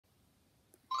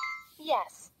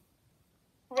Yes.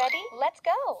 Ready? Let's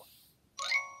go.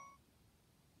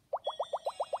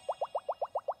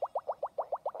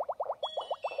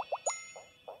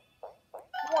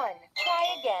 1. Try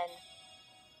again.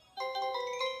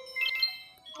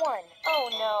 1. Oh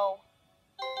no.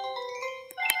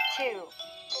 2.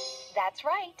 That's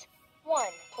right. 1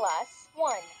 plus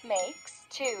 1 makes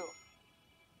 2.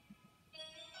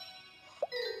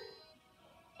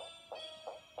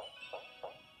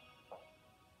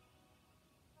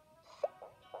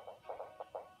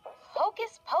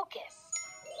 Hocus pocus.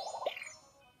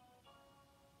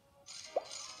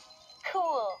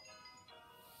 Cool.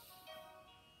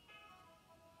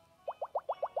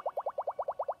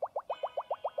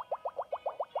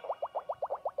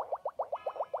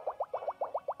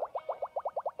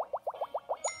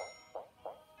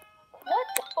 What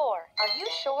the 4? Are you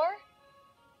sure?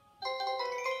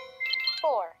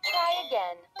 4. Try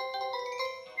again.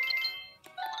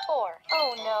 4.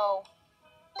 Oh no.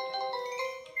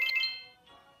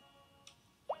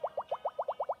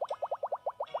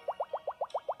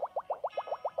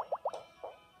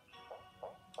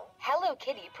 Hello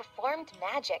Kitty performed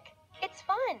magic. It's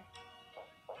fun.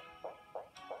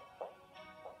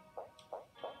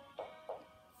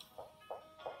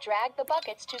 Drag the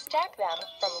buckets to stack them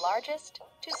from largest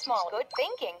to small. Good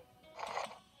thinking.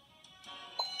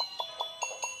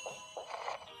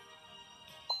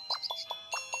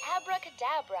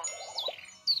 Abracadabra.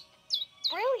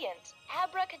 Brilliant.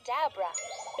 Abracadabra.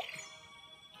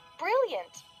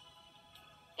 Brilliant.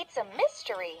 It's a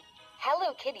mystery.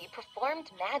 Hello Kitty performed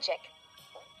magic.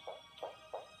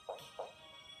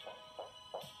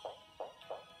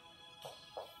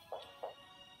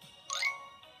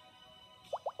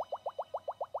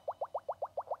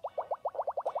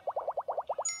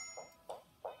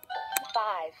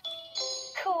 Five.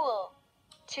 Cool.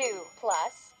 2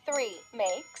 plus 3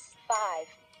 makes 5.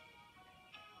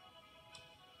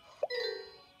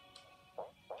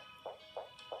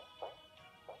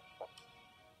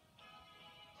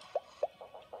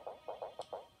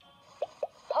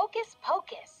 Hocus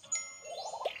pocus.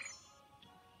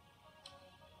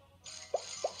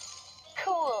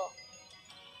 Cool.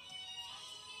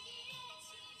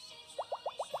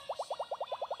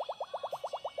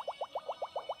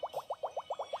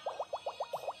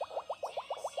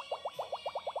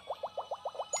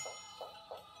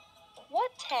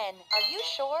 What 10? Are you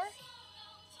sure?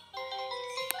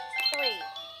 3.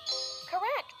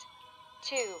 Correct.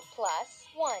 2 plus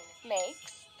 1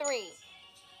 makes 3.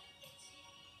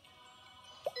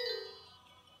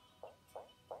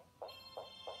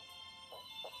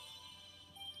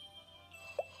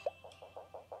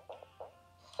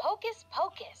 Hocus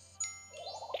pocus.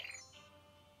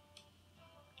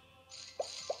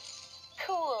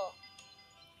 Cool.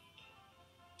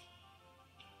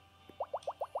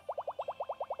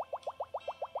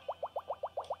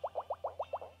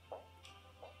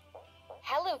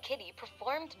 Hello Kitty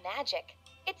performed magic.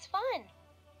 It's fun.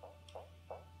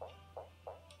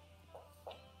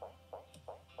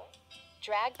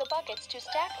 Drag the buckets to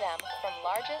stack them from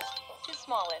largest to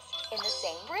smallest in the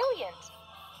same. Brilliant.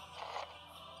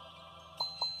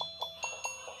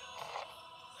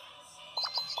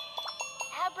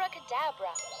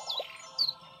 Abracadabra.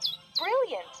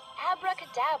 Brilliant.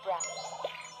 Abracadabra.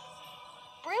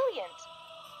 Brilliant.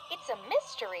 It's a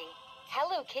mystery.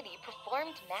 Hello Kitty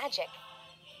performed magic.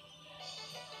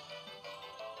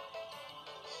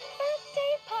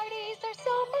 Birthday parties are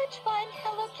so much fun.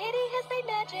 Hello Kitty has made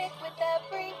magic with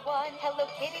everyone. Hello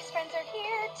Kitty's friends are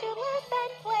here to laugh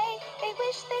and play. They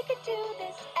wish they could do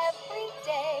this every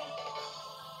day.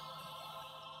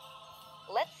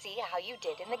 Let's see how you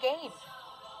did in the game.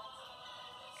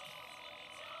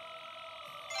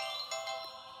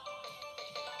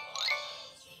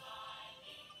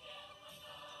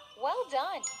 Well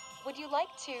done. Would you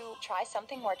like to try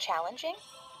something more challenging?